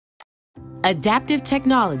Adaptive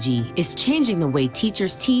technology is changing the way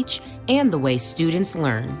teachers teach and the way students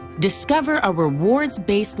learn. Discover a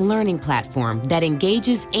rewards-based learning platform that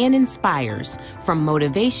engages and inspires from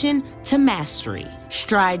motivation to mastery.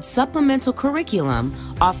 Stride's supplemental curriculum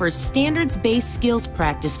offers standards-based skills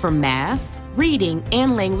practice for math, reading,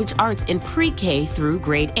 and language arts in pre-K through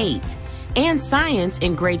grade 8, and science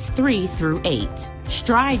in grades 3 through 8.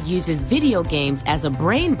 Stride uses video games as a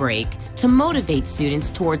brain break to motivate students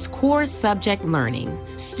towards core subject learning.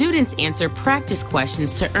 Students answer practice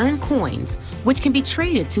questions to earn coins, which can be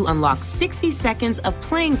traded to unlock 60 seconds of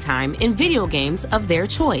playing time in video games of their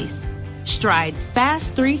choice. Stride's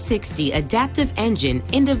Fast 360 adaptive engine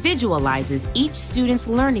individualizes each student's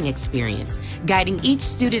learning experience, guiding each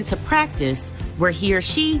student to practice where he or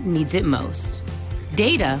she needs it most.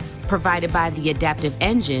 Data provided by the adaptive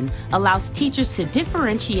engine allows teachers to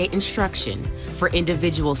differentiate instruction for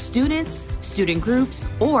individual students, student groups,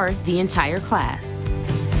 or the entire class.